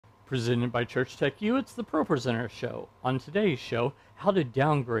Presented by Church Tech U, it's the ProPresenter show. On today's show, how to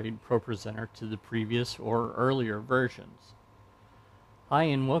downgrade ProPresenter to the previous or earlier versions. Hi,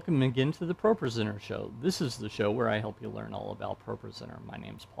 and welcome again to the ProPresenter show. This is the show where I help you learn all about ProPresenter. My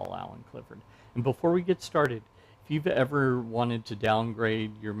name's Paul Allen Clifford. And before we get started, if you've ever wanted to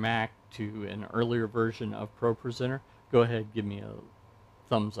downgrade your Mac to an earlier version of ProPresenter, go ahead, give me a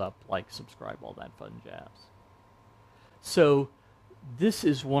thumbs up, like, subscribe, all that fun jazz. So, this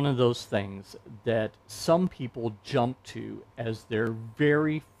is one of those things that some people jump to as their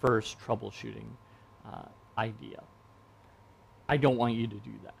very first troubleshooting idea. I don't want you to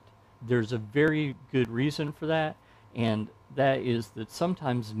do that. There's a very good reason for that, and that is that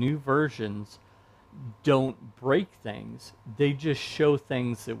sometimes new versions don't break things, they just show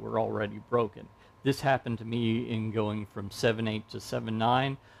things that were already broken. This happened to me in going from 7.8 to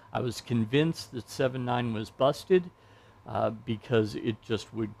 7.9. I was convinced that 7.9 was busted, because it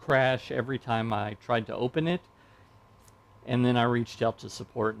just would crash every time I tried to open it. And then I reached out to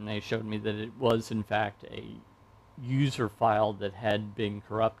support and they showed me that it was in fact a user file that had been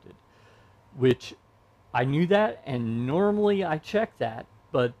corrupted, which I knew that, and normally I check that,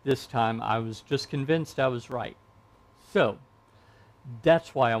 but this time I was just convinced I was right. So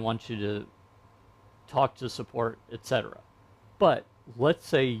that's why I want you to talk to support, etc. But let's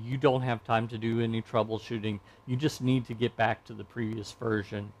say you don't have time to do any troubleshooting, you just need to get back to the previous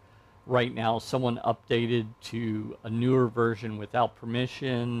version. Right now someone updated to a newer version without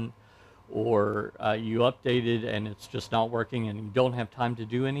permission, or you updated and it's just not working and you don't have time to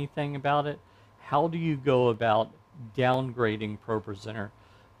do anything about it. How do you go about downgrading ProPresenter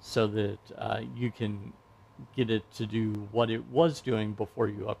so that you can get it to do what it was doing before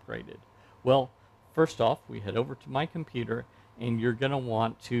you upgraded? Well, first off, we head over to my computer and you're going to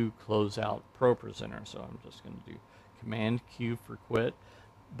want to close out ProPresenter. So I'm just going to do Command Q for quit.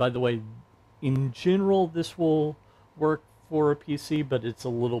 By the way, in general, this will work for a PC, but it's a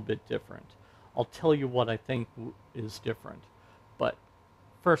little bit different. I'll tell you what I think is different. But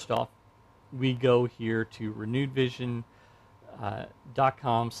first off, we go here to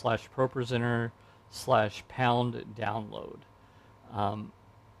renewedvision.com/ProPresenter/pound-download.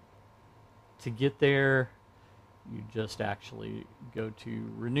 To get there, you just actually go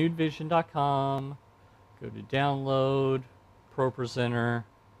to renewedvision.com, go to download, ProPresenter,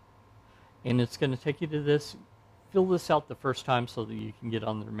 and it's going to take you to this. Fill this out the first time so that you can get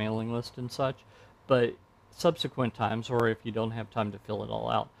on their mailing list and such, but subsequent times, or if you don't have time to fill it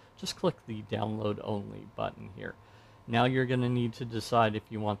all out, just click the download only button here. Now you're going to need to decide if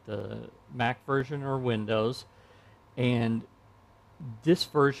you want the Mac version or Windows, and this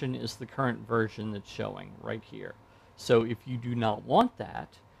version is the current version that's showing right here. So if you do not want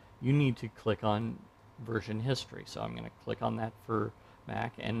that, you need to click on version history. So I'm going to click on that for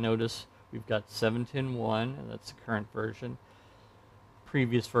Mac, and notice we've got 7.10.1, and that's the current version.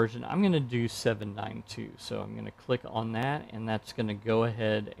 Previous version, I'm going to do 7.9.2. So I'm going to click on that, and that's going to go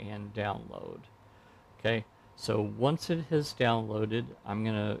ahead and download. Okay, so once it has downloaded, I'm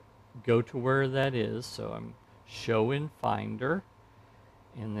going to go to where that is. So I'm show in Finder,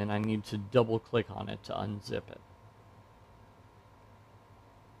 and then I need to double click on it to unzip it.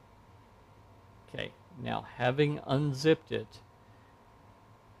 Okay, now having unzipped it,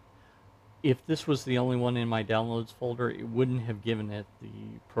 if this was the only one in my downloads folder, it wouldn't have given it the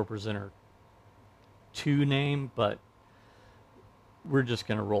ProPresenter 2 name, but we're just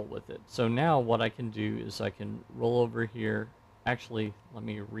going to roll with it. So now what I can do is I can roll over here. Actually, let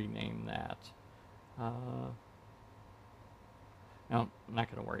me rename that. No, I'm not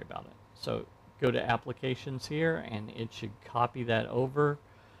going to worry about it. So go to Applications here, and it should copy that over.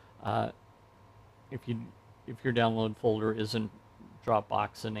 If your download folder isn't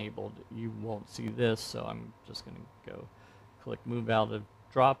Dropbox enabled, you won't see this. So I'm just going to go click Move Out of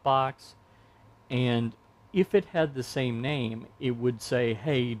Dropbox, and if it had the same name, it would say,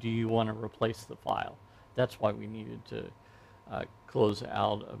 "Hey, do you want to replace the file?" That's why we needed to close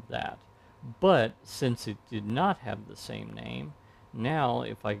out of that. But since it did not have the same name, now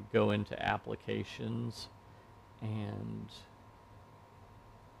if I go into Applications and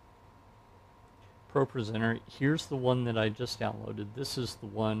ProPresenter, here's the one that I just downloaded. This is the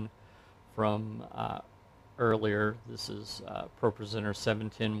one from earlier. This is ProPresenter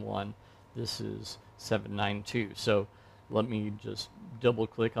 7.10.1. This is 7.9.2. So let me just double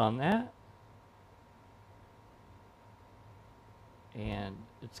click on that, and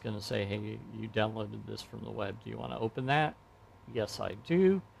it's going to say, "Hey, you downloaded this from the web. Do you want to open that?" Yes, I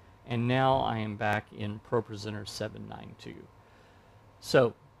do. And now I am back in ProPresenter 7.9.2.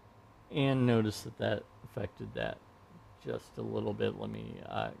 So, and notice that that affected that just a little bit. Let me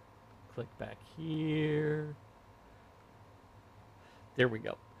click back here. There we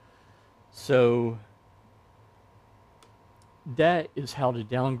go. So that is how to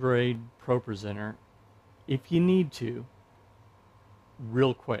downgrade ProPresenter if you need to,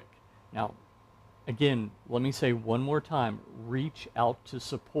 real quick. Now, again, let me say one more time, reach out to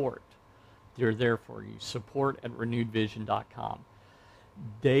support. They're there for you. Support at renewedvision.com.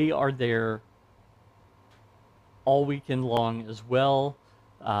 They are there all weekend long as well.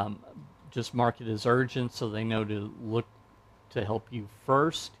 Just mark it as urgent so they know to look to help you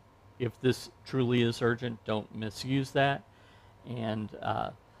first. If this truly is urgent, don't misuse that. And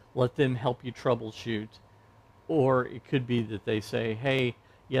let them help you troubleshoot. Or it could be that they say, hey,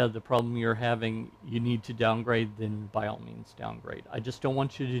 yeah, the problem you're having, you need to downgrade, then by all means downgrade. I just don't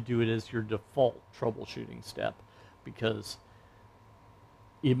want you to do it as your default troubleshooting step, because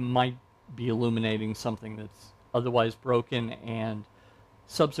it might be illuminating something that's otherwise broken, and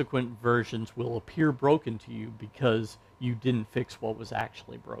subsequent versions will appear broken to you because you didn't fix what was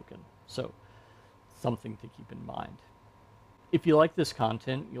actually broken. So, something to keep in mind. If you like this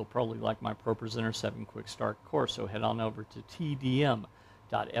content, you'll probably like my ProPresenter 7 Quick Start course, so head on over to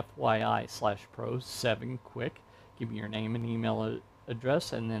TDM.fyi/Pro7Quick. Give me your name and email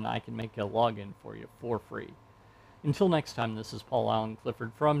address, and then I can make a login for you for free. Until next time, this is Paul Allen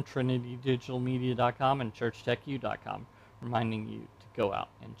Clifford from TrinityDigitalMedia.com and ChurchTechU.com, reminding you to go out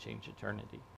and change eternity.